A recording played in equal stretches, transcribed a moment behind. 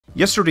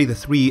Yesterday, the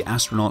 3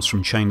 astronauts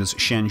from China's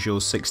Shenzhou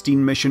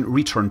 16 mission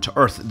returned to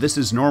Earth. This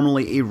is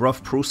normally a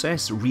rough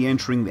process,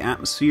 re-entering the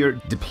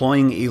atmosphere,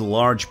 deploying a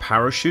large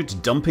parachute,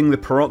 dumping the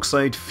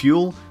peroxide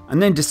fuel,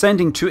 and then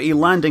descending to a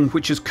landing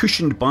which is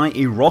cushioned by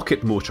a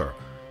rocket motor.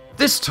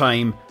 This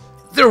time,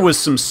 there was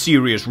some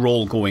serious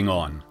roll going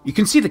on. You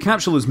can see the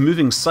capsule is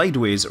moving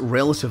sideways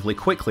relatively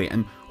quickly,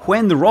 and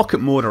when the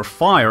rocket motor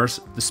fires,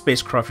 the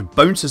spacecraft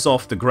bounces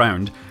off the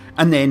ground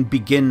and then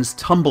begins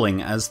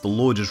tumbling as the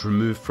load is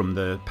removed from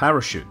the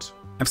parachute.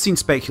 I've seen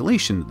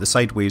speculation that the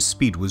sideways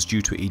speed was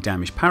due to a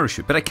damaged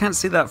parachute, but I can't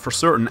say that for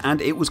certain,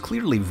 and it was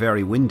clearly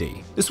very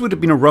windy. This would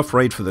have been a rough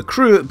ride for the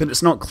crew, but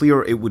it's not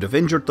clear it would have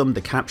injured them.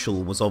 The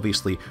capsule was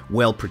obviously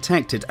well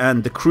protected,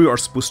 and the crew are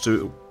supposed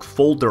to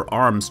fold their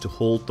arms to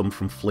hold them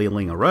from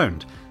flailing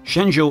around.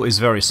 Shenzhou is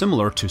very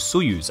similar to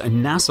Soyuz,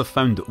 and NASA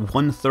found that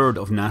 1/3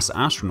 of NASA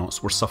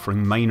astronauts were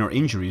suffering minor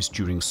injuries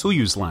during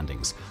Soyuz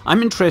landings.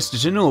 I'm interested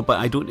to know, but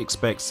I don't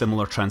expect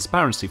similar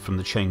transparency from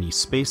the Chinese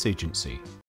Space Agency.